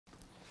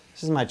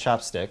This is my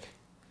chopstick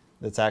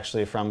that's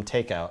actually from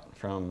takeout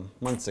from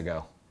months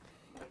ago.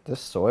 This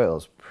soil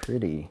is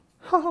pretty.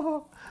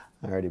 I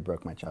already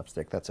broke my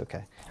chopstick, that's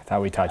okay. I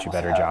thought we taught you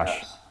better,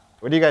 Josh.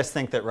 What do you guys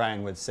think that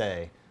Ryan would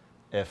say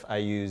if I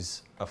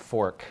use a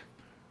fork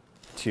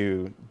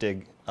to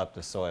dig up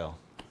the soil?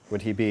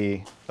 Would he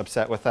be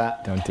upset with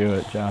that? Don't do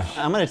it, Josh.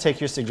 I'm gonna take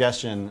your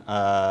suggestion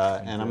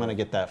and I'm gonna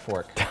get that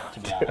fork.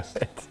 Don't do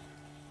it.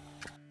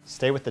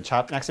 Stay with the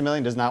chop.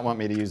 Maximilian does not want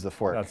me to use the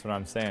fork. That's what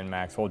I'm saying,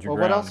 Max. Hold your Well,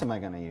 ground. what else am I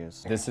gonna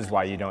use? This is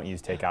why you don't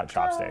use takeout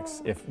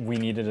chopsticks. If we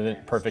needed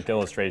a perfect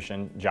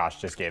illustration,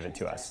 Josh just gave it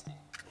to us.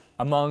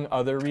 Among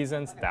other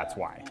reasons, that's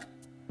why.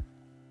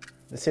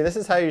 See, this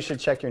is how you should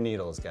check your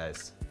needles,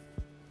 guys.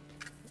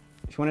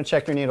 If you want to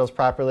check your needles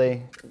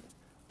properly,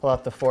 pull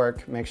out the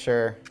fork, make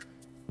sure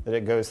that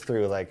it goes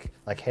through like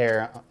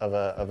hair of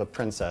a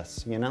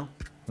princess, you know?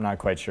 I'm not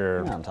quite sure.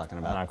 You know what I'm talking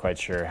about. I'm not quite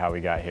sure how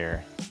we got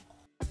here.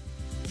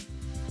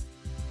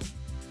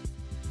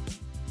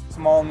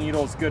 Small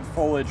needles, good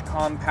foliage,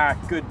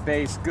 compact, good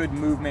base, good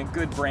movement,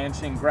 good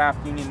branching,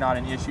 graft union not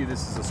an issue.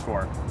 This is a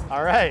score.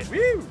 All right.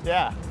 Woo!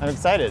 Yeah, I'm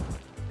excited.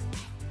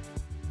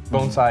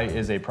 Bonsai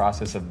is a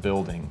process of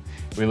building.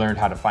 We learned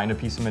how to find a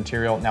piece of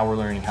material, now we're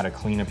learning how to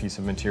clean a piece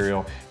of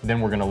material, then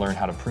we're gonna learn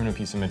how to prune a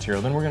piece of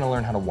material, then we're gonna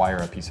learn how to wire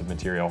a piece of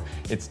material.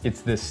 It's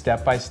this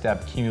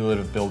step-by-step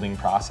cumulative building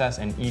process,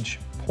 and each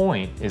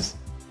point is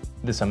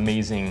this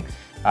amazing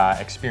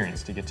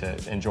experience to get to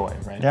enjoy,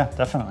 right? Yeah,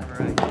 definitely.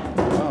 Right.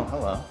 Oh,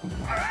 hello.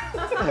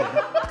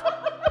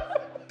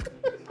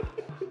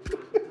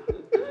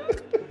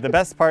 The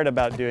best part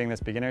about doing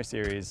this beginner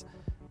series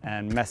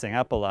and messing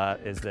up a lot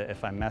is that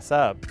if I mess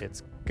up,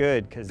 it's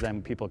good because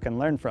then people can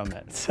learn from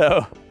it.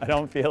 So I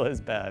don't feel as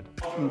bad.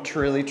 I'm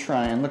truly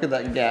trying. Look at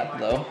that gap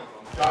though.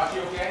 Josh,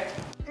 you okay?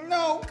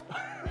 No!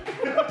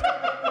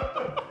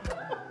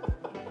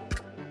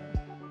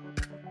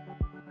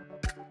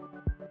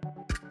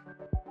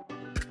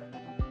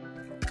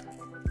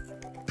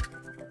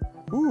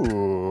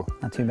 Ooh,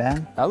 Not too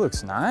bad. that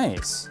looks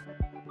nice.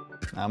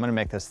 Now I'm gonna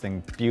make this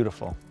thing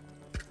beautiful.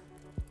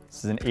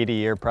 This is an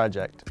 80-year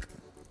project.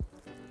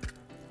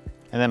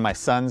 And then my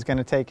son's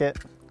gonna take it.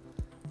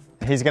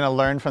 He's gonna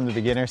learn from the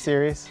beginner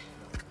series.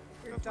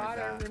 Your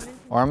daughter,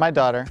 Or my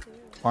daughter.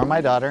 Or my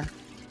daughter.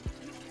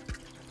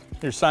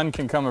 Your son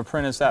can come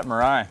apprentice at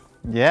Mirai.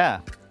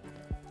 Yeah.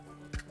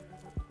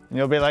 And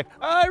you'll be like,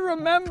 I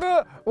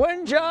remember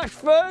when Josh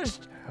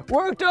first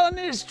worked on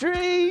this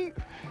tree.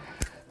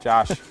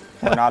 Josh,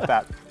 we're not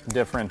that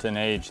different in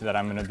age that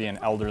I'm gonna be an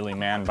elderly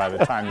man by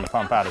the time you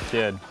pump out a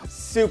kid.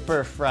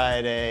 Super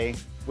Friday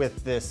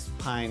with this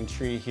pine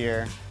tree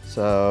here.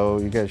 So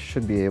you guys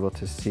should be able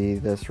to see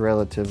this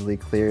relatively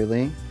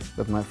clearly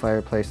with my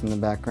fireplace in the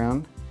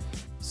background.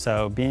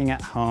 So being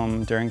at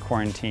home during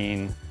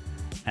quarantine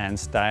and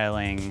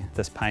styling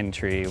this pine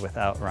tree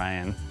without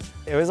Ryan,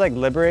 it was like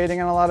liberating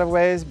in a lot of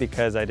ways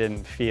because I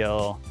didn't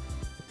feel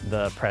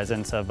the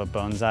presence of a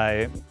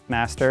bonsai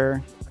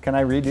master. Can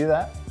I redo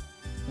that?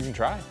 You can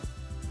try.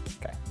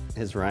 Okay.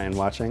 Is Ryan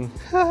watching?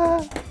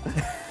 I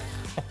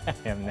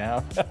am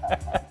now.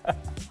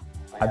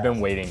 I've been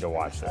waiting to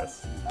watch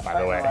this,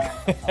 by the way.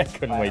 I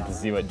couldn't wait to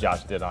see what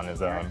Josh did on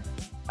his own.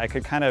 I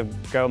could kind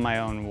of go my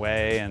own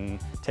way and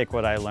take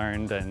what I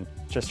learned and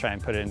just try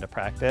and put it into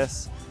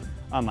practice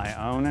on my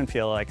own and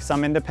feel like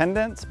some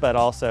independence, but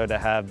also to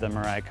have the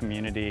Mirai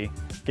community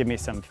give me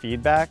some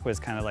feedback was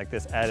kind of like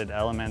this added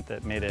element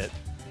that made it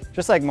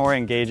just like more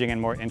engaging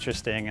and more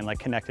interesting and like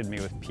connected me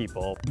with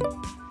people.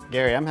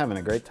 Gary, I'm having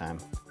a great time.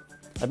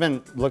 I've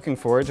been looking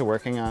forward to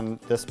working on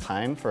this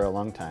pine for a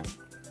long time,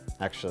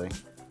 actually.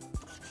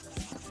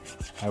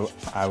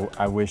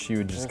 I wish you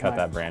would just cut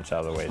that branch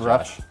out of the way, Josh.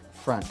 Rough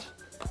front,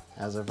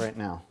 as of right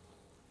now.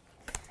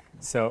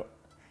 So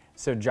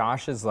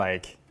Josh is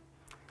like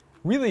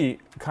really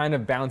kind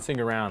of bouncing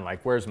around,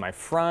 like where's my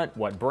front?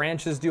 What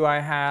branches do I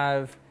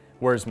have?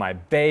 Where's my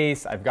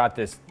base? I've got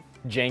this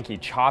janky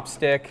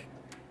chopstick.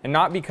 And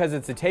not because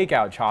it's a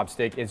takeout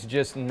chopstick, it's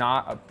just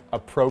not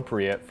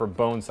appropriate for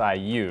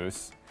bonsai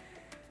use,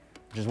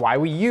 which is why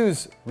we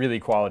use really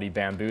quality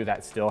bamboo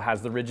that still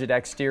has the rigid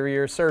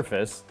exterior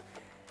surface.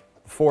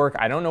 Fork,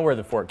 I don't know where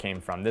the fork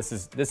came from. This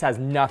has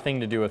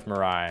nothing to do with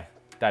Mirai.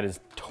 That is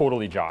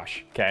totally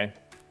Josh, okay?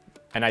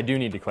 And I do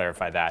need to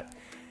clarify that.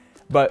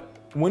 But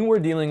when we're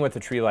dealing with a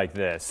tree like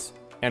this,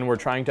 and we're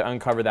trying to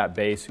uncover that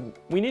base,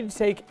 we need to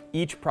take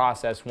each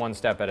process one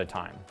step at a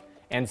time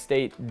and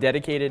stay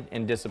dedicated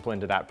and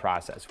disciplined to that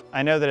process.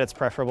 I know that it's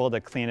preferable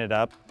to clean it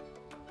up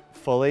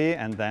fully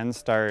and then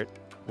start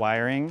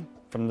wiring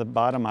from the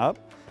bottom up,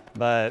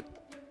 but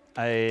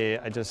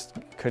I just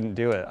couldn't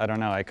do it. I don't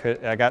know,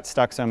 I got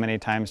stuck so many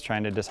times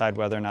trying to decide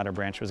whether or not a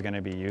branch was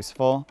gonna be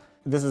useful.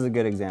 This is a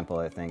good example,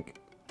 I think.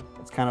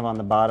 It's kind of on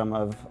the bottom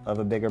of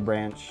a bigger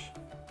branch.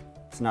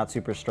 It's not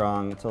super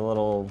strong, it's a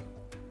little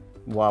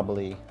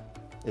wobbly.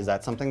 Is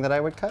that something that I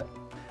would cut?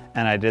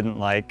 And I didn't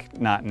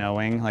like not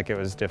knowing, like it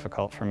was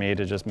difficult for me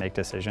to just make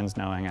decisions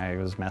knowing I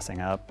was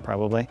messing up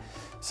probably.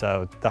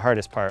 So the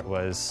hardest part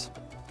was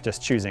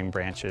just choosing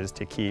branches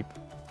to keep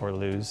or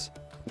lose.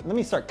 Let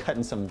me start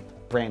cutting some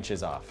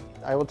branches off.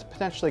 I will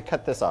potentially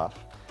cut this off,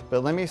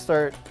 but let me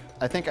start,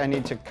 I think I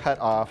need to cut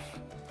off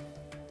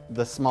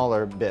the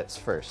smaller bits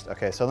first.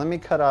 Okay, so let me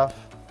cut off,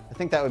 I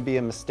think that would be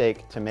a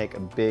mistake to make a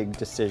big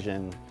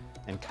decision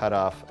and cut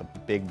off a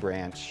big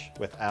branch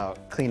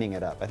without cleaning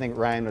it up. I think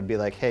Ryan would be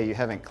like, hey, you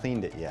haven't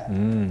cleaned it yet.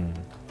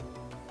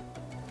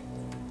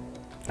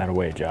 Not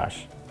away,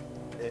 Josh.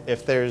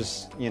 If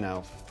there's,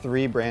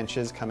 3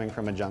 branches coming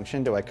from a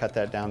junction, do I cut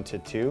that down to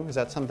 2? Is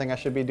that something I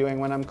should be doing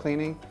when I'm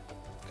cleaning?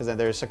 Because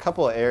there's a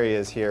couple of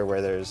areas here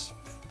where there's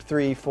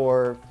 3,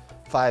 4,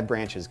 5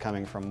 branches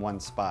coming from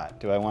one spot.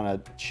 Do I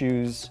want to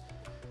choose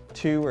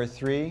 2 or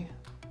 3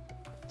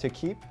 to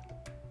keep?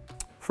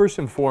 First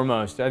and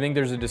foremost, I think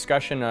there's a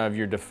discussion of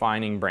your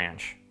defining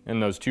branch and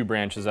those 2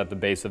 branches at the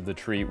base of the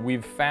tree.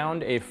 We've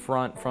found a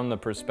front from the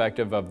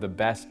perspective of the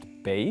best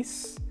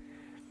base.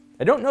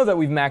 I don't know that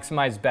we've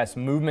maximized best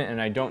movement,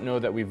 and I don't know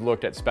that we've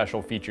looked at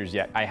special features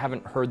yet. I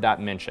haven't heard that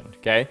mentioned,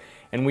 okay?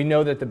 And we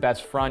know that the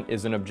best front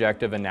is an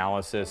objective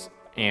analysis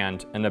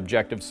and an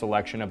objective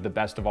selection of the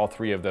best of all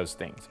 3 of those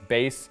things: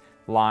 base,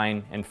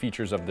 line, and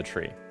features of the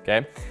tree,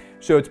 okay?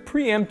 So it's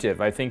preemptive,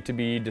 I think, to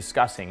be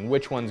discussing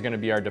which one's gonna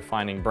be our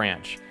defining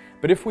branch.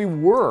 But if we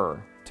were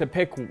to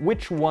pick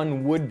which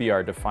one would be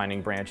our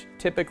defining branch,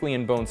 typically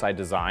in bonsai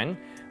design,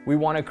 we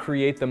wanna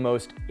create the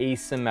most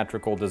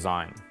asymmetrical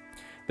design.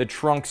 The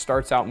trunk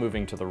starts out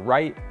moving to the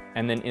right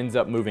and then ends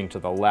up moving to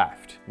the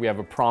left. We have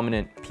a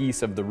prominent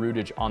piece of the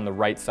rootage on the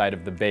right side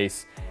of the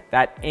base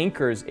that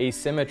anchors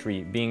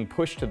asymmetry being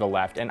pushed to the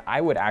left, and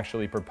I would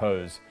actually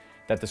propose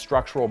that the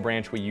structural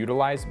branch we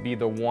utilize be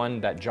the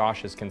one that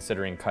Josh is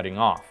considering cutting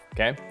off,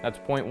 okay? That's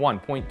point 1.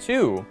 Point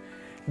 2,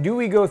 do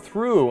we go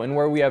through and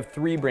where we have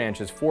 3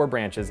 branches, 4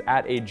 branches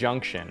at a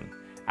junction,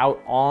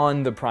 out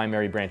on the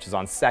primary branches,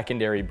 on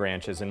secondary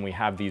branches, and we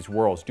have these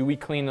whorls, do we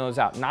clean those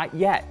out? Not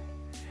yet.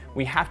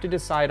 We have to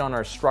decide on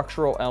our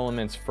structural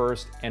elements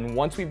first, and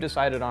once we've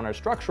decided on our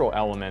structural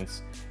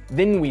elements,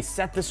 then we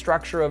set the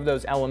structure of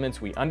those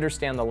elements, we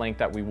understand the length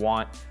that we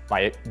want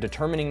by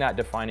determining that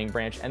defining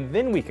branch, and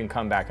then we can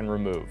come back and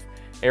remove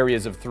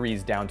areas of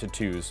 3s down to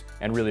 2s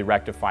and really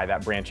rectify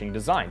that branching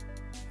design.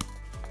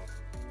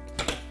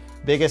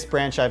 Biggest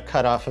branch I've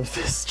cut off of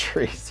this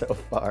tree so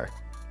far.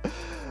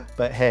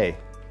 But hey,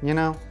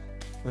 we're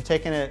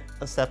taking it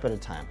a step at a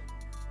time.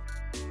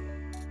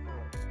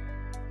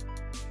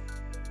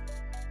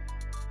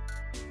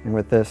 And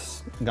with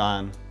this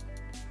gone,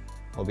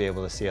 we'll be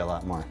able to see a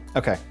lot more.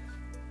 Okay,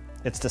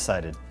 it's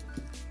decided.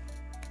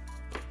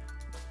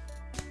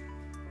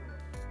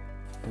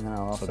 And then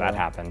I'll also So that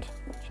happened.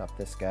 chop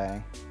this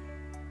guy.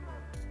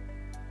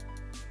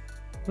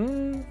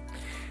 No,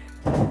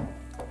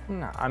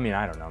 I mean,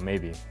 I don't know,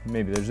 maybe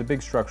there's a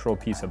big structural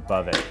piece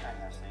above it.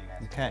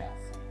 Okay,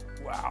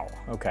 Wow,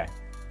 okay.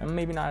 And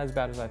maybe not as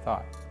bad as I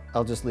thought.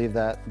 I'll just leave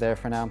that there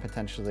for now and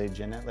potentially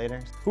gin it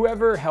later.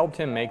 Whoever helped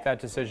him make that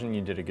decision,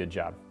 you did a good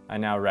job. I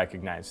now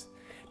recognize.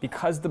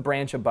 Because the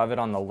branch above it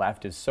on the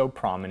left is so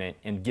prominent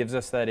and gives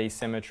us that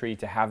asymmetry,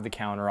 to have the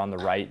counter on the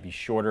right be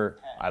shorter,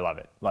 I love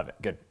it,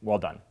 good, well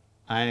done.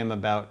 I am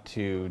about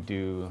to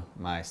do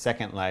my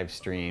second live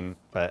stream,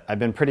 but I've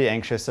been pretty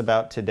anxious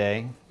about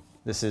today.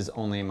 This is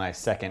only my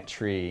second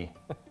tree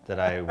that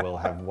I will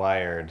have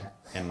wired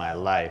in my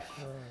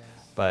life,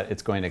 but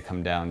it's going to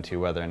come down to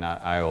whether or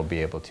not I will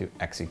be able to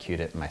execute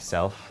it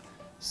myself.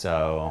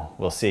 So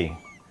we'll see.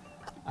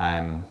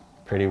 I'm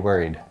pretty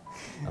worried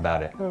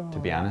about it, to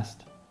be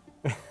honest.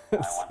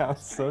 It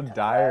sounds so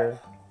dire.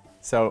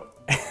 So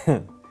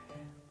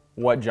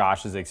what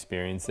Josh is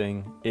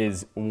experiencing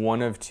is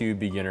one of 2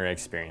 beginner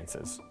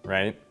experiences,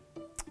 right?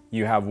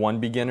 You have one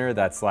beginner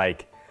that's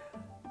like,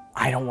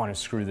 I don't want to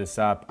screw this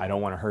up. I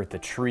don't want to hurt the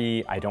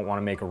tree. I don't want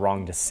to make a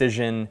wrong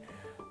decision.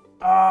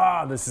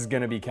 This is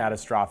going to be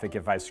catastrophic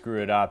if I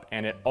screw it up,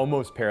 and it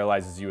almost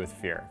paralyzes you with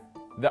fear.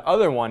 The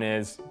other one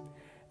is,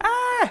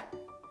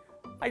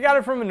 I got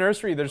it from a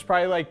nursery. There's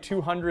probably like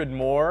 200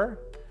 more.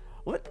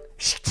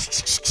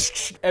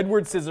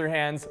 Edward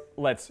Scissorhands,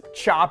 let's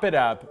chop it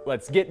up.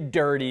 Let's get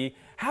dirty.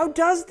 How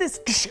does this?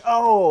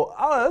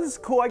 Oh, this is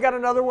cool. I got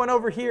another one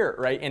over here,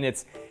 right?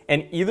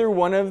 And either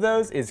one of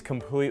those is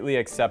completely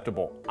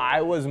acceptable.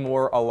 I was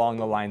more along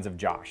the lines of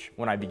Josh.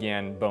 When I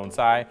began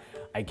bonsai,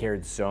 I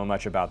cared so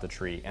much about the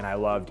tree, and I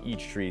loved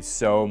each tree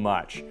so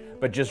much.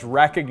 But just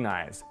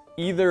recognize,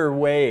 either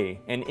way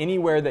and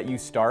anywhere that you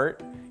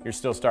start, you're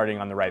still starting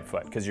on the right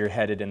foot because you're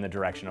headed in the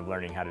direction of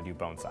learning how to do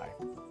bonsai.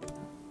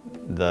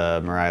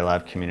 The Mirai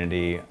Live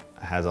community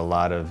has a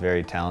lot of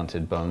very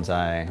talented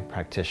bonsai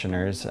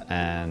practitioners,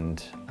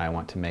 and I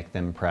want to make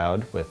them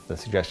proud with the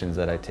suggestions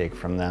that I take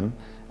from them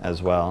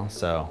as well.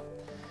 So,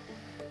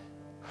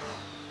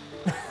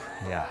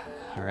 yeah,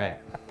 all right,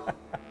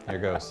 here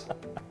goes.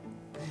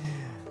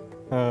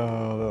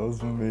 Oh, that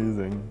was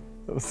amazing.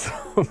 That was so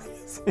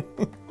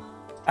amazing.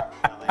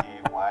 Actually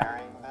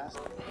wiring this?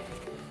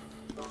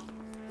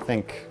 I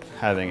think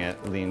having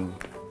it lean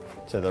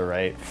to the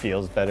right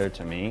feels better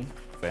to me.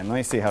 And let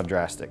me see how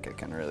drastic it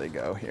can really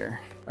go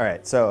here. All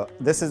right, so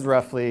this is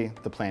roughly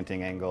the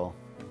planting angle.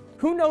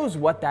 Who knows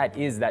what that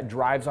is that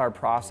drives our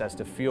process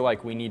to feel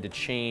like we need to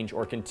change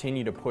or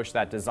continue to push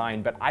that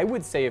design, but I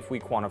would say if we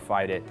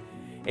quantified it,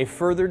 a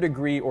further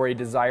degree or a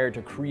desire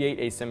to create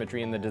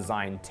asymmetry in the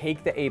design,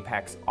 take the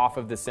apex off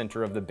of the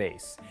center of the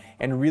base,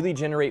 and really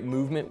generate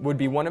movement would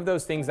be one of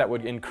those things that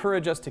would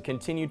encourage us to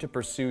continue to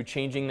pursue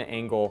changing the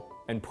angle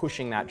and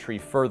pushing that tree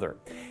further.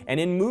 And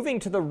in moving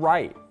to the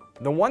right,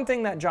 the one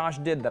thing that Josh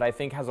did that I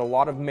think has a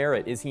lot of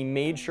merit is he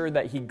made sure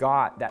that he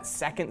got that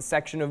second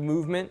section of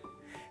movement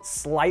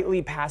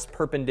slightly past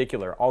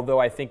perpendicular. Although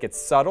I think it's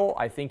subtle,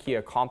 I think he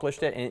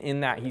accomplished it, and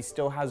in that he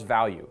still has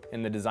value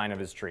in the design of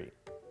his tree.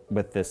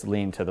 With this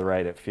lean to the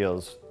right, it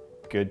feels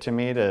good to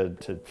me to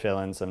fill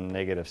in some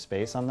negative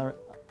space on the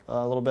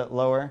a little bit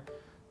lower.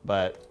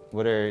 But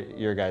what are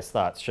your guys'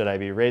 thoughts? Should I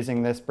be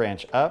raising this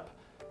branch up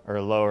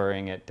or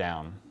lowering it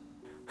down?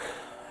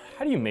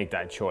 How do you make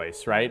that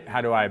choice, right?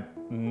 How do I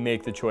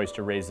make the choice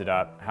to raise it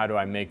up? How do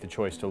I make the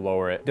choice to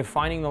lower it?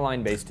 Defining the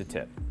line base to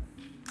tip.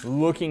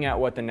 Looking at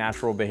what the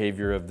natural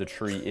behavior of the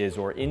tree is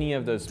or any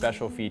of those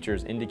special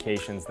features,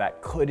 indications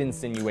that could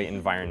insinuate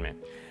environment.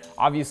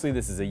 Obviously,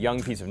 this is a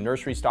young piece of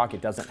nursery stock.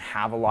 It doesn't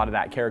have a lot of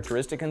that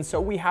characteristic, and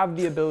so we have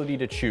the ability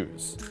to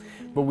choose.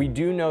 But we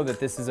do know that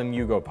this is a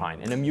mugo pine,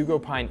 and a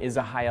mugo pine is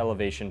a high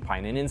elevation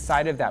pine, and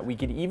inside of that, we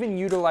could even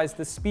utilize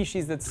the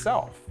species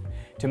itself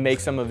to make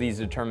some of these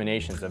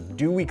determinations of,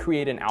 do we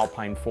create an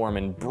alpine form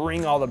and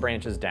bring all the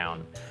branches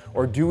down?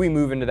 Or do we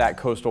move into that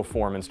coastal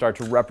form and start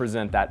to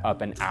represent that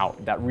up and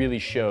out that really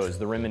shows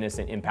the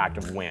reminiscent impact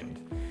of wind?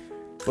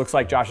 Looks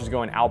like Josh is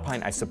going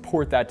alpine. I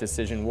support that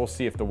decision. We'll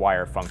see if the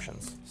wire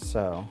functions.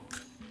 So,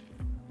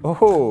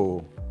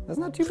 oh, that's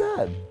not too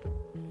bad.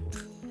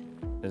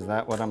 Is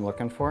that what I'm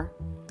looking for?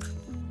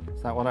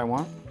 Is that what I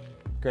want?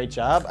 Great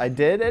job, I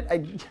did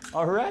it.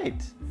 All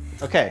right.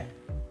 Okay,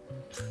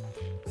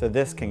 so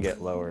this can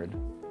get lowered,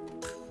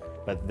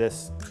 but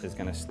this is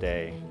gonna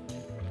stay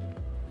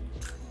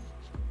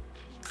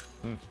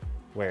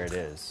where it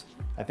is.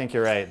 I think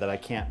you're right that I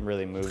can't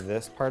really move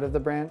this part of the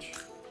branch,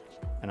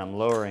 and I'm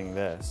lowering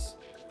this.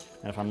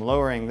 And if I'm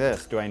lowering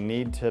this, do I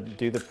need to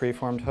do the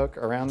preformed hook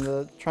around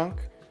the trunk?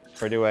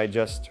 Or do I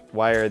just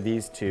wire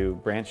these two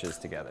branches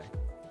together?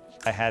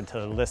 I had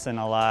to listen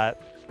a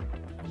lot,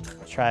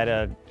 try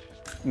to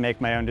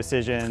make my own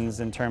decisions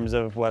in terms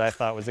of what I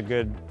thought was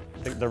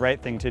the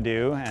right thing to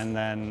do, and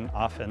then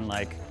often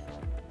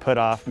put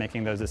off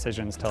making those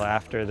decisions till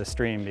after the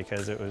stream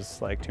because it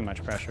was too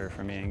much pressure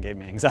for me and gave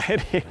me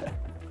anxiety.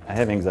 I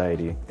have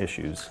anxiety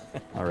issues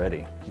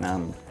already. Now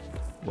I'm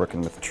working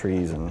with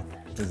trees and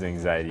There's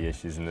anxiety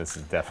issues, and this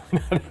is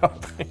definitely not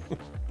helping.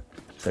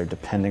 they're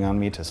depending on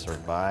me to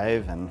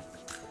survive, and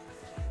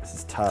this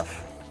is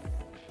tough.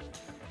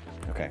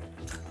 Okay.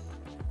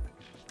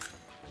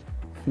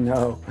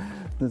 No,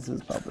 this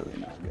is probably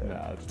not good.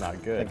 No, it's not I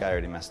good. think I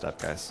already messed up,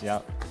 guys.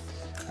 Yep.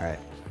 All right,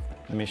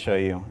 let me show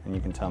you, and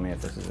you can tell me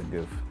if this is a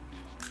goof.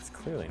 It's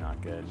clearly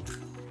not good.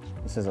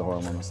 This is a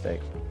horrible mistake.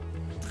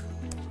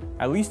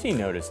 At least he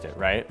noticed it,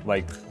 right?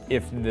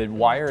 If the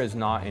wire is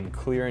not in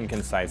clear and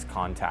concise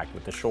contact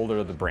with the shoulder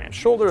of the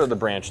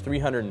branch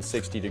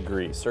 360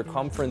 degrees,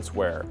 circumference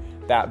where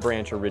that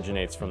branch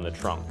originates from the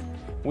trunk.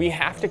 We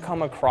have to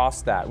come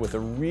across that with a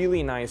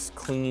really nice,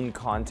 clean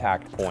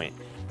contact point.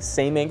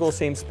 Same angle,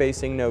 same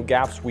spacing, no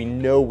gaps. We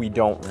know we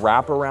don't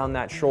wrap around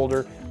that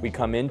shoulder. We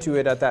come into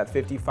it at that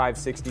 55,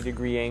 60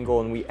 degree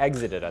angle, and we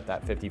exit it at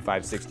that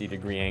 55, 60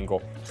 degree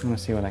angle. I'm gonna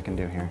see what I can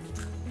do here.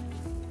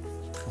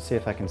 Let's see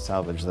if I can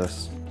salvage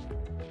this.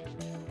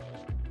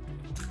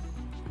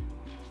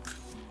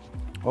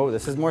 Oh,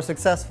 this is more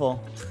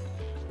successful.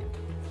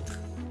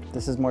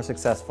 This is more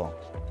successful.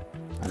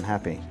 I'm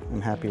happy.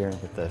 I'm happier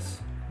with this.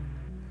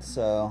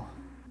 So,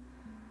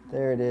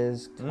 there it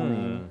is,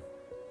 coming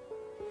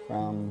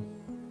from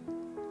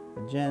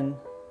the gin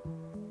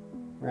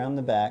around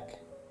the back.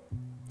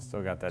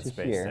 Still got that To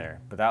space here.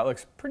 there, but that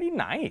looks pretty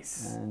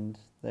nice. And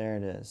there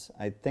it is.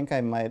 I think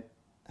I might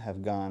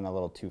have gone a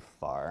little too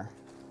far.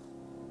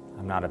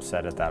 I'm not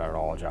upset at that at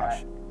all,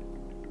 Josh.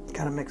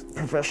 Gotta make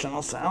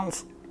professional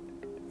sounds.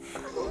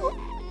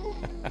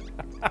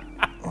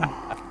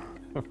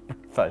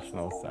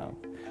 Professional sound.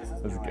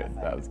 That was good.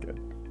 That was good.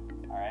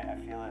 All right, I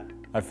feel it.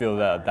 I feel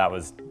that that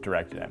was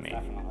directed at me.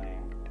 Definitely.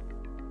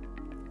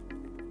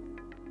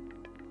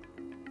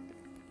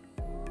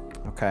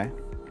 Okay,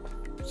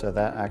 so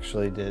that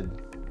actually did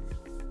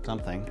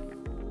something.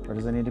 Or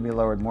does it need to be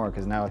lowered more?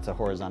 Because now it's a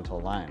horizontal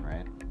line,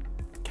 right?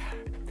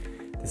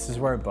 This is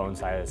where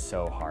bonsai is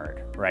so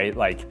hard, right?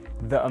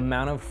 The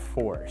amount of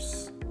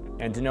force,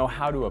 and to know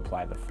how to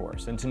apply the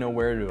force, and to know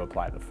where to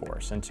apply the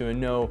force, and to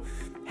know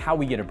how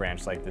we get a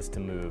branch like this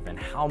to move, and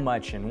how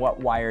much, and what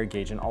wire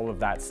gauge, and all of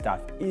that stuff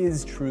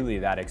is truly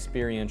that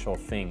experiential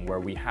thing where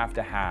we have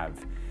to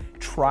have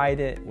tried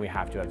it, we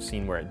have to have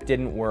seen where it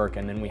didn't work,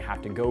 and then we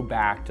have to go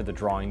back to the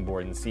drawing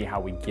board and see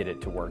how we get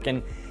it to work.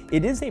 And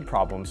it is a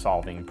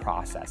problem-solving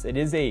process. It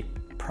is a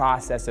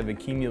process of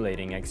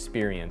accumulating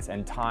experience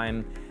and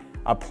time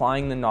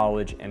applying the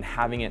knowledge and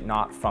having it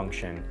not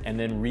function, and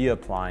then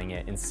reapplying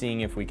it and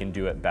seeing if we can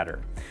do it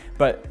better.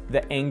 But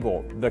the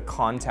angle, the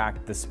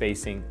contact, the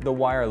spacing, the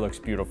wire looks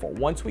beautiful.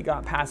 Once we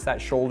got past that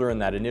shoulder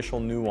and that initial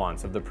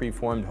nuance of the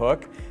preformed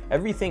hook,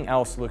 everything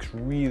else looks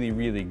really,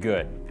 really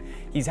good.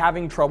 He's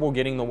having trouble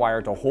getting the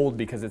wire to hold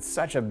because it's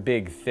such a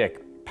big,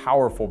 thick,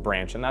 powerful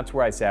branch, and that's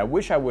where I say I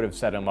wish I would have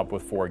set him up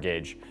with 4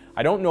 gauge.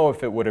 I don't know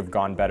if it would have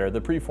gone better.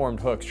 The preformed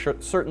hook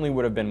certainly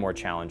would have been more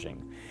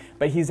challenging.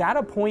 But he's at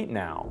a point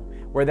now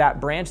where that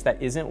branch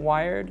that isn't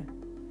wired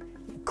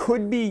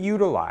could be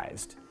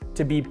utilized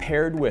to be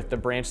paired with the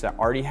branch that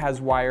already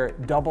has wire,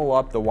 double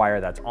up the wire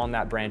that's on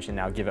that branch and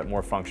now give it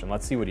more function.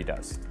 Let's see what he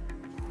does.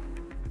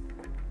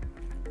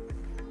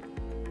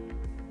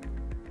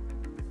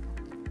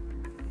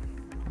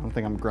 I don't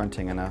think I'm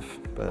grunting enough,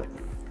 but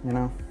you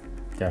know.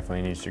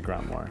 Definitely needs to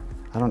grunt more.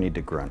 I don't need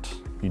to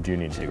grunt. You do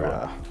need to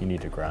grunt. You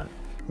need to grunt.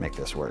 Make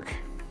this work.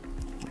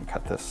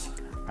 Cut this.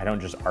 I don't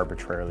just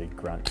arbitrarily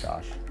grunt,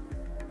 Josh.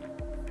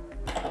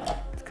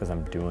 It's because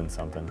I'm doing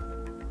something.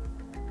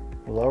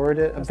 Lowered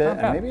it a bit,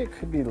 and maybe it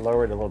could be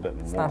lowered a little bit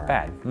more. It's not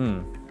bad.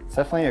 It's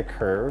definitely a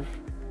curve.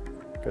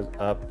 It goes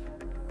up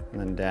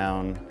and then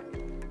down,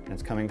 and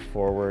it's coming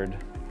forward,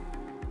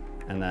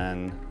 and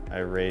then I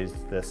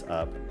raised this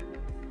up.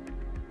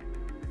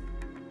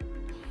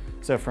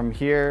 So from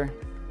here,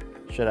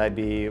 should I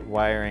be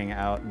wiring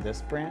out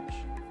this branch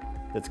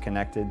that's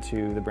connected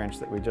to the branch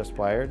that we just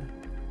wired?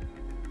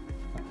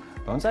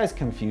 Bonsai is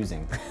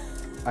confusing.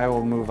 I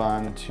will move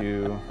on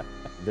to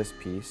this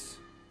piece.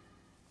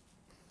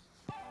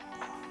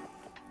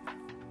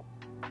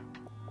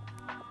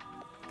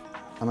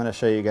 I'm gonna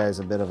show you guys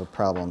a bit of a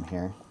problem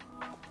here.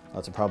 Well,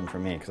 it's a problem for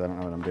me because I don't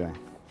know what I'm doing.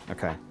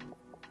 Okay,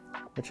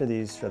 which of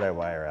these should I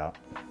wire out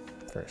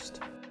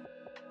first?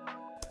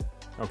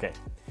 Okay.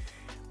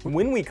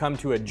 When we come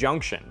to a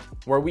junction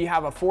where we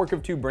have a fork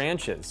of 2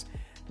 branches,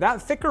 that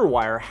thicker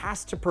wire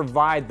has to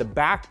provide the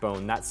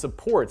backbone that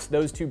supports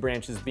those 2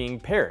 branches being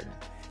paired.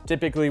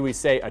 Typically we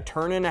say 1.5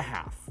 turns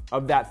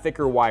of that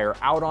thicker wire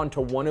out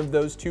onto one of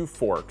those 2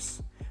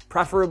 forks,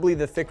 preferably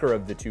the thicker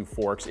of the 2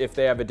 forks if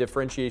they have a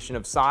differentiation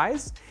of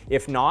size.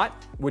 If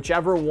not,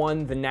 whichever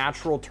one the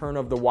natural turn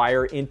of the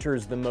wire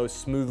enters the most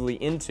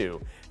smoothly into.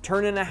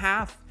 1.5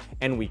 turns,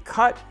 and we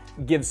cut,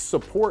 gives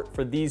support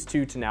for these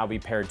 2 to now be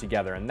paired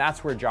together, and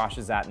that's where Josh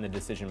is at in the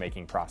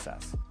decision-making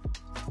process.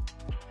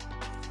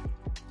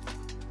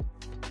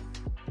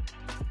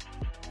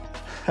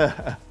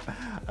 I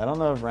don't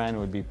know if Ryan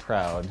would be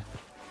proud.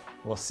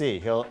 We'll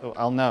see.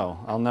 I'll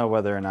know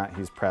whether or not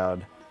he's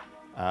proud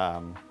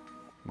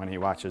when he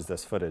watches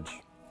this footage.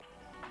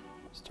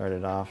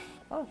 Started off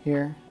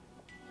here,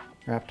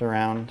 wrapped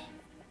around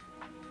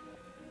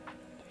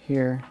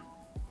here,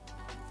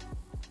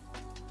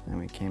 and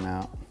we came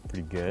out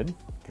Pretty good,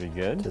 pretty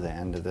good. to the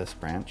end of this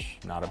branch.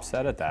 Not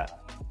upset at that.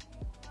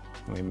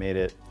 And we made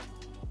it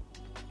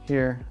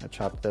here. I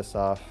chopped this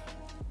off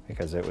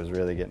because it was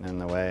really getting in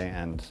the way,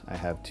 and I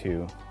have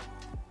 2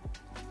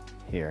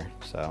 here.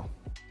 So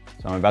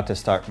I'm about to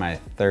start my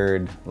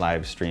 3rd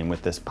live stream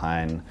with this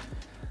pine.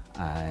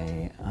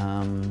 I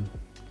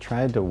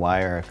tried to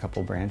wire a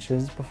couple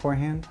branches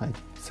beforehand. I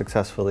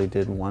successfully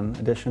did 1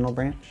 additional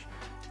branch.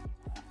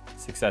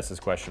 Success is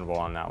questionable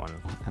on that one.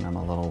 And I'm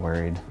a little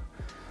worried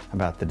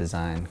about the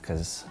design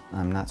because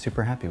I'm not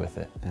super happy with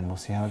it, and we'll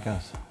see how it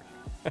goes.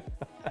 And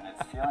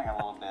it's feeling a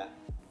little bit,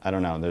 I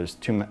don't know, there's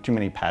too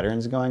many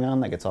patterns going on,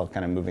 like it's all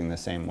kind of moving the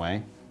same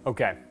way.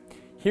 Okay,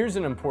 here's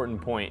an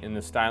important point in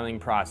the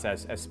styling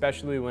process,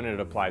 especially when it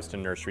applies to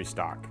nursery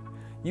stock.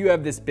 You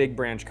have this big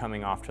branch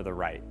coming off to the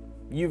right.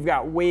 You've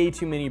got way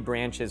too many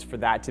branches for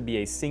that to be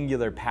a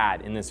singular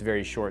pad in this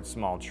very short,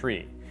 small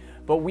tree.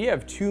 But we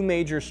have 2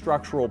 major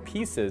structural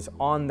pieces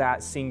on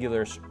that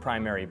singular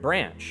primary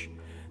branch.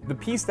 The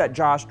piece that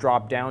Josh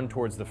dropped down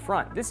towards the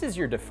front, this is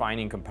your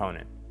defining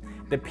component.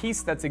 The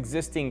piece that's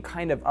existing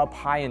kind of up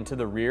high and to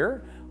the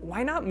rear,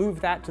 why not move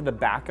that to the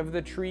back of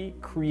the tree,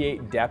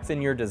 create depth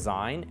in your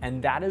design,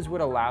 and that is what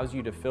allows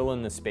you to fill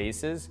in the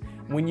spaces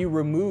when you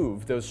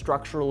remove those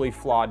structurally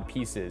flawed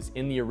pieces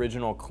in the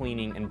original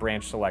cleaning and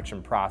branch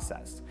selection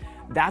process.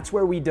 That's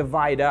where we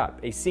divide up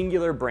a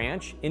singular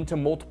branch into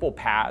multiple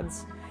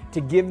pads to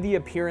give the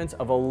appearance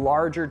of a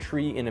larger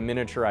tree in a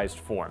miniaturized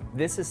form.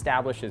 This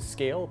establishes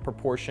scale,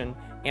 proportion,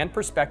 and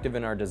perspective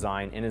in our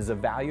design and is a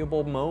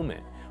valuable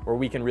moment where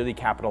we can really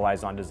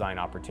capitalize on design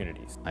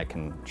opportunities. I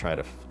can try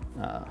to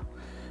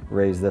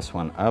raise this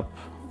one up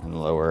and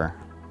lower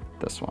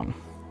this one.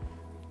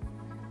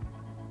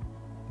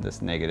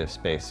 This negative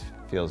space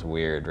feels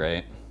weird,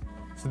 right?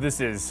 So this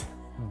is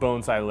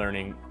bonsai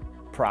learning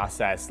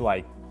process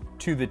like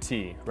to the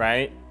T,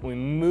 right? We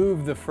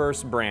move the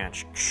first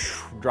branch,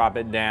 drop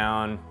it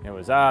down, it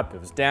was up, it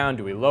was down,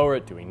 do we lower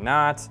it, do we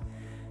not?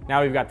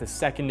 Now we've got the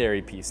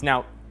secondary piece.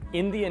 Now,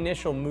 in the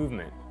initial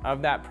movement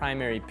of that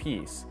primary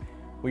piece,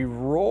 we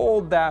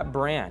rolled that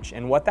branch,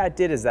 and what that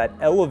did is that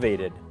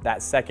elevated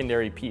that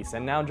secondary piece,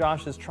 and now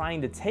Josh is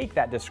trying to take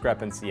that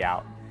discrepancy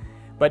out.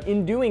 But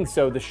in doing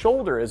so, the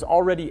shoulder is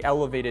already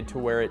elevated to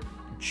where it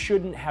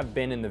shouldn't have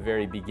been in the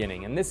very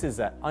beginning. And this is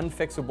an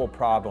unfixable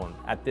problem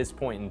at this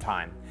point in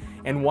time,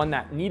 and one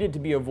that needed to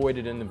be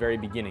avoided in the very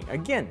beginning.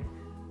 Again,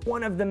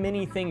 one of the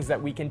many things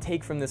that we can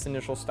take from this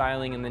initial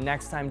styling, and the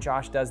next time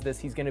Josh does this,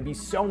 he's gonna be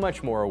so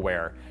much more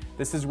aware.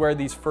 This is where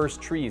these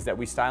first trees that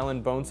we style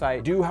in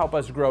bonsai do help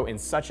us grow in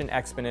such an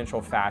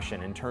exponential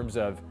fashion in terms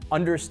of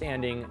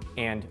understanding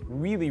and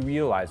really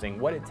realizing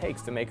what it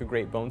takes to make a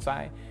great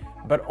bonsai,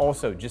 but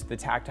also just the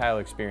tactile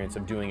experience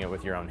of doing it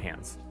with your own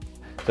hands.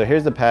 So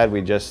here's the pad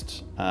we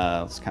just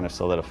kind of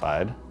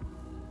solidified.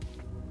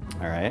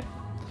 All right.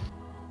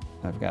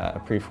 I've got a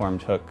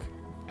preformed hook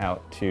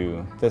out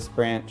to this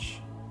branch,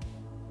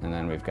 and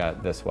then we've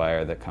got this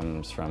wire that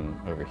comes from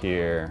over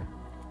here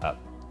up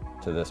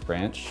to this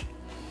branch.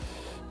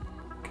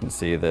 You can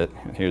see that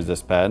here's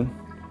this pad.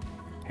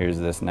 Here's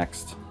this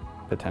next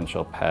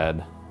potential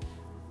pad.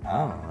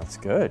 Oh, that's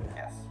good.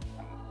 Yes.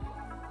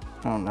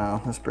 Oh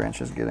no, this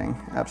branch is getting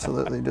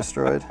absolutely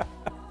destroyed.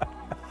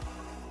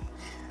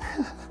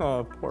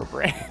 Oh, poor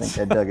branch. I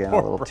think I dug in a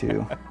little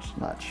too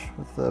much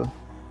with the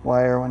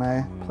wire when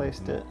I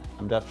placed it.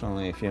 I'm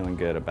definitely feeling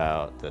good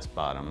about this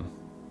bottom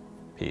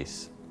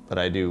piece, but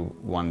I do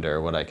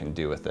wonder what I can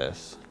do with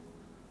this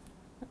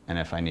and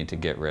if I need to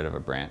get rid of a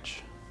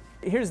branch.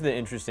 Here's the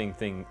interesting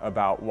thing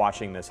about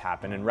watching this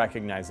happen and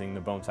recognizing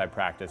the bonsai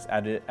practice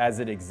as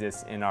it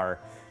exists in our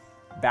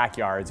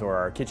backyards or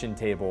our kitchen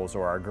tables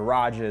or our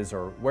garages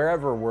or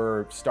wherever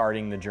we're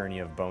starting the journey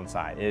of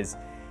bonsai is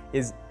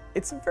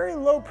it's very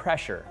low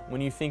pressure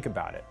when you think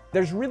about it.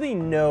 There's really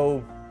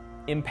no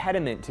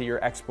impediment to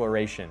your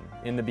exploration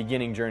in the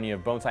beginning journey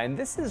of bonsai, and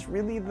this is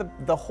really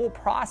the whole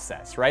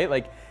process, right?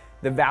 Like,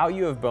 the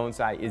value of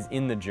bonsai is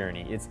in the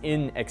journey, it's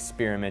in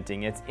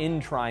experimenting, it's in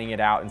trying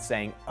it out and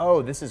saying,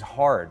 oh, this is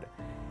hard,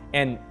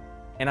 and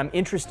I'm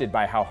interested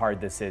by how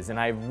hard this is, and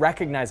I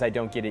recognize I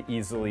don't get it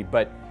easily,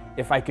 but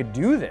if I could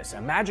do this,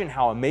 imagine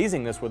how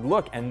amazing this would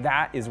look, and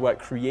that is what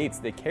creates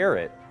the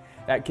carrot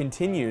that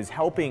continues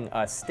helping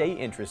us stay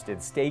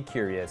interested, stay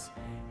curious,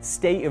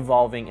 stay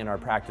evolving in our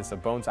practice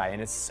of bonsai.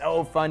 And it's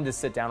so fun to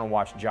sit down and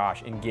watch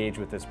Josh engage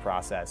with this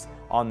process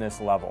on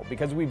this level,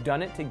 because we've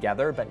done it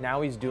together, but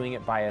now he's doing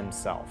it by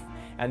himself.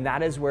 And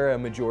that is where a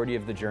majority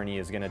of the journey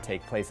is going to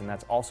take place, and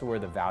that's also where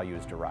the value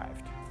is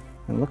derived.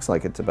 It looks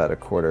like it's about a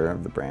quarter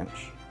of the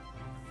branch.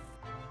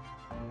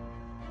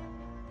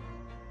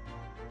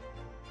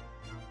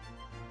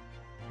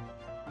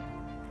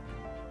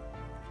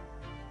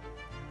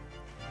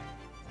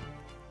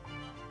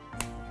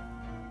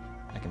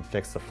 I can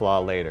fix the flaw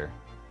later.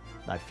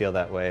 I feel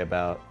that way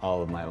about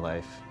all of my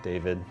life,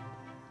 David.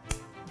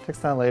 Fix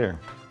that later.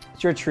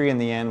 It's your tree in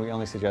the end. We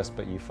only suggest,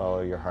 but you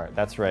follow your heart.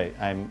 That's right.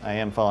 I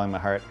am following my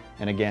heart.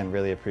 And again,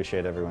 really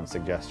appreciate everyone's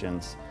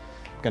suggestions.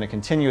 I'm going to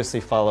continuously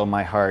follow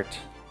my heart.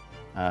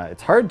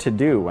 It's hard to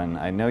do when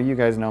I know you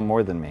guys know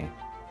more than me.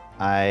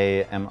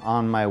 I am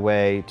on my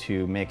way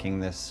to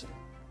making this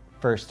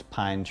first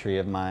pine tree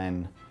of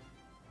mine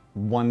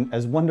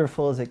as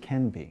wonderful as it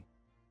can be.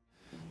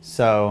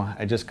 So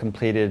I just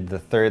completed the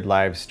 3rd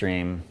live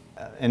stream.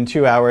 In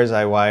 2 hours,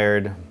 I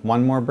wired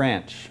 1 more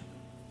branch.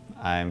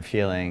 I'm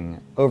feeling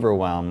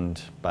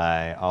overwhelmed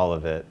by all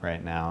of it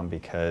right now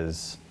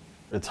because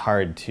it's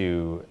hard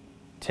to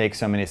take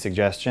so many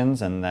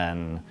suggestions and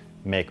then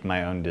make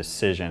my own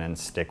decision and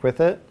stick with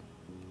it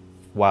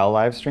while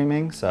live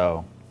streaming.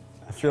 So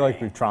I feel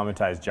like we've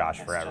traumatized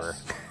Josh forever.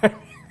 I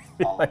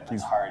feel like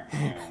he's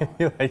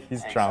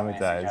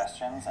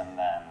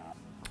traumatized.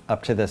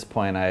 Up to this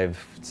point,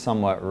 I've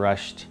somewhat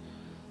rushed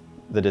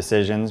the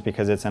decisions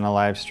because it's in a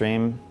live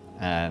stream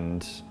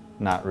and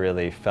not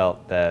really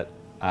felt that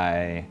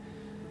I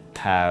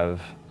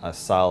have a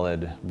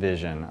solid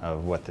vision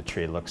of what the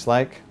tree looks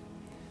like.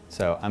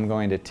 So I'm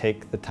going to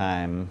take the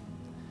time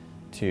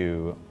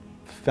to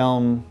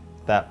film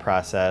that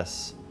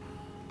process,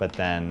 but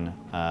then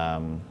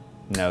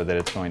know that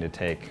it's going to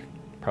take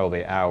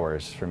probably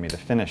hours for me to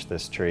finish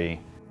this tree.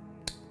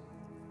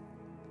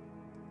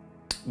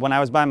 When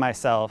I was by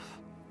myself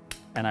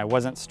and I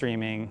wasn't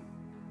streaming,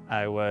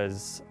 I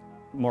was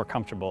more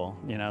comfortable,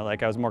 you know,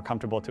 like I was more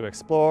comfortable to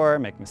explore,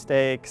 make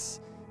mistakes,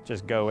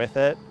 just go with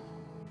it.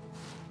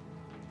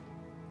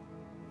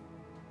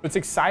 It's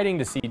exciting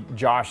to see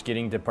Josh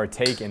getting to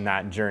partake in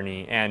that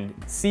journey and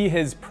see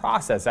his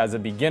process as a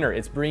beginner.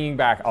 It's bringing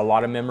back a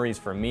lot of memories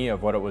for me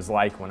of what it was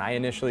like when I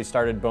initially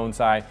started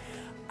bonsai.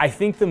 I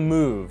think the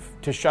move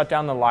to shut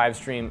down the live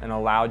stream and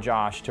allow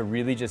Josh to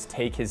really just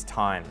take his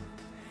time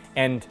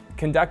and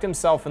conduct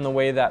himself in the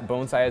way that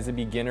bonsai as a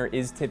beginner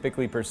is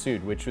typically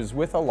pursued, which is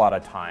with a lot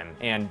of time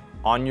and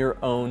on your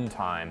own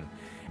time,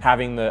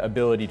 having the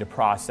ability to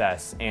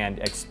process and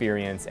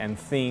experience and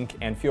think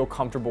and feel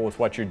comfortable with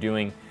what you're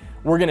doing.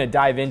 We're gonna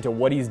dive into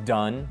what he's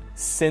done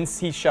since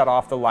he shut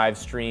off the live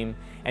stream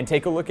and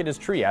take a look at his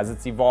tree as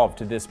it's evolved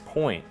to this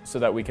point so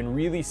that we can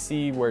really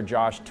see where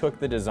Josh took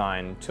the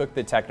design, took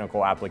the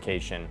technical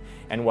application,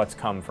 and what's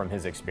come from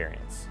his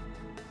experience.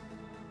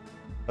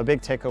 A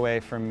big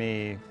takeaway for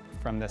me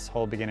from this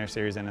whole beginner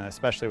series, and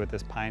especially with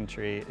this pine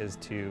tree, is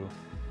to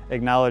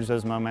acknowledge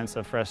those moments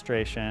of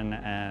frustration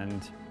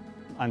and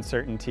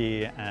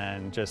uncertainty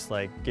and just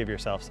like give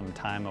yourself some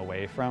time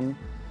away from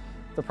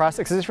the process.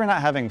 Because if you're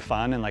not having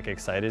fun and like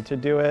excited to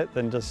do it,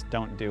 then just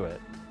don't do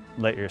it.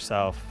 Let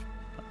yourself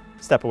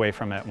step away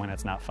from it when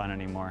it's not fun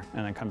anymore,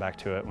 and then come back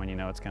to it when you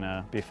know it's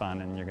gonna be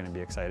fun and you're gonna be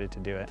excited to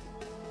do it.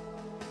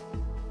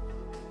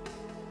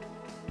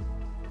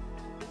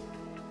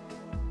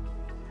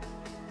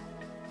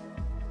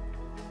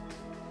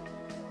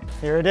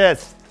 Here it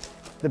is,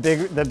 the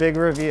big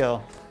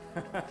reveal.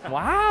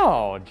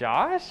 Wow,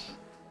 Josh.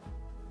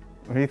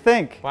 What do you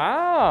think?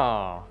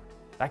 Wow,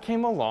 that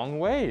came a long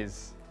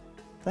ways.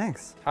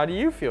 Thanks. How do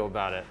you feel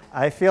about it?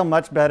 I feel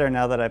much better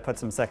now that I put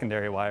some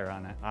secondary wire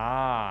on it.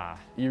 Ah,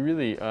 you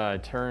really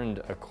turned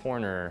a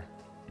corner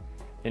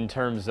in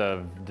terms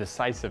of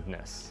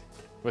decisiveness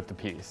with the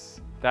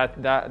piece.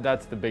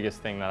 That's the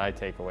biggest thing that I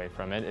take away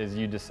from it, is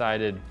you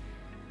decided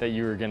that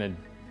you were gonna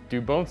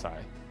do bonsai.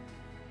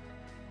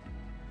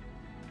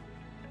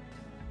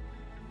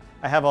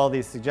 I have all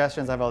these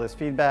suggestions, I have all this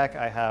feedback,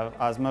 I have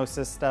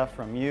osmosis stuff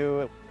from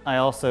you. I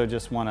also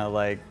just want to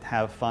like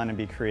have fun and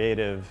be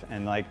creative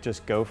and like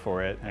just go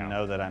for it and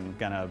know that I'm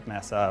gonna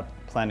mess up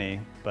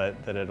plenty,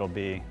 but that there'll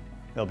be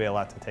a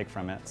lot to take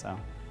from it. So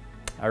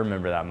I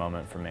remember that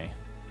moment for me.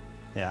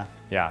 yeah.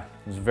 Yeah,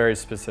 it was a very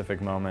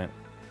specific moment.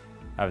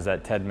 I was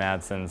at Ted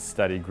Madson's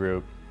study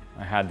group.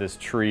 I had this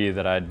tree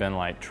that I'd been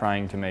like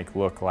trying to make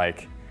look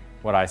like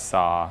what I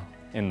saw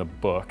in the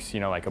books, you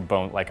know, like a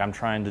bone, like I'm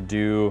trying to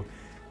do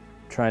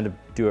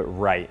it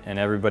right, and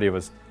everybody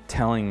was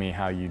telling me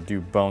how you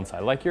do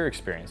bonsai, like your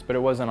experience, but it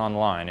wasn't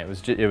online. It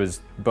was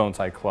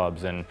bonsai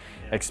clubs and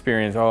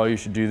experience. Oh, you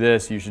should do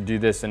this,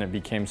 and it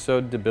became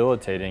so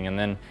debilitating. And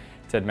then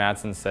Ted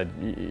Madson said,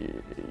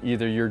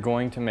 either you're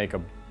going to make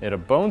it a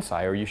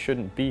bonsai or you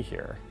shouldn't be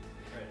here.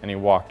 Right. And he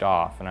walked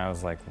off, and I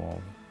was like,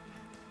 well,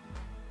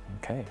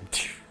 okay.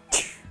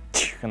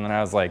 And then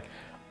I was like,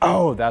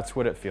 oh, that's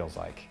what it feels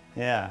like.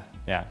 Yeah.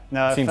 Yeah.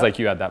 No, seems like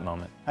you had that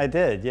moment. I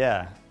did,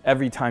 yeah.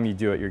 Every time you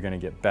do it, you're going to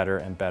get better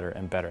and better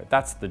and better.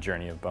 That's the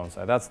journey of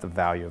bonsai. That's the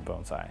value of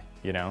bonsai,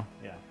 you know?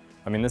 Yeah.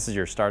 I mean, this is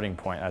your starting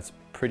point. That's a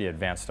pretty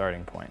advanced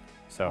starting point.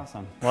 So.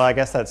 Awesome. Well, I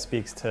guess that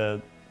speaks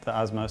to the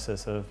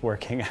osmosis of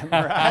working at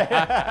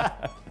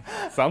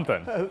Mirai.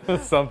 Something.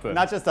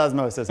 Not just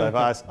osmosis. I've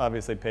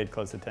obviously paid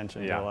close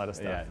attention to a lot of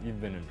stuff. Yeah, you've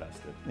been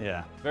invested.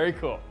 Yeah. Very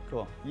cool.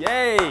 Cool.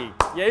 Yay!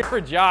 Yay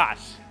for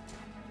Josh.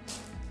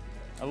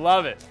 I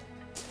love it.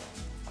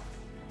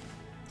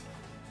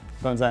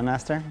 Bonsai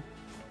master.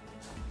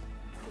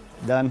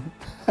 Done.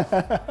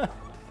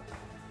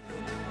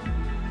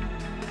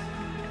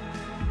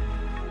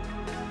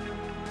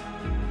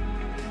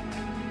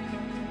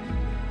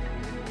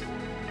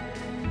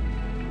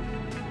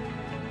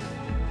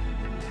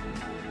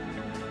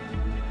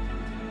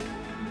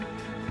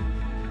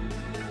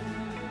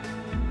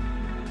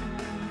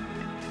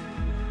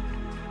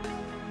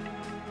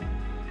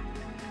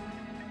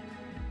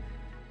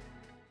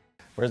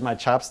 Where's my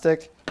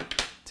chopstick?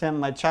 Tim,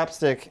 my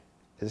chopstick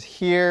is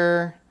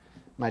here.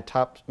 My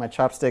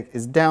chopstick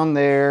is down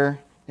there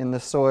in the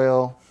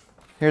soil.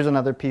 Here's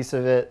another piece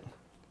of it.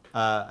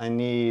 I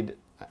need,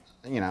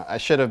 I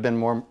should have been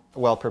more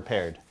well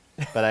prepared,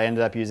 but I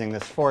ended up using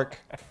this fork,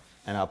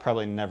 and I'll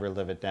probably never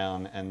live it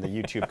down, and the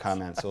YouTube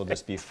comments will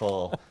just be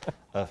full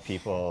of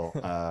people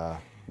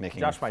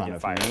making fun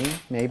of me,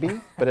 maybe,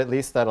 but at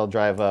least that'll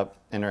drive up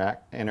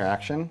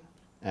interaction,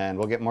 and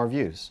we'll get more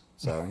views.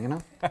 So,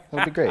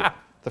 it'll be great.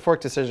 The fork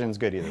decision is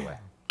good either way.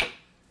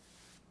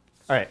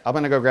 All right, I'm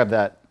gonna go grab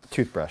that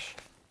toothbrush.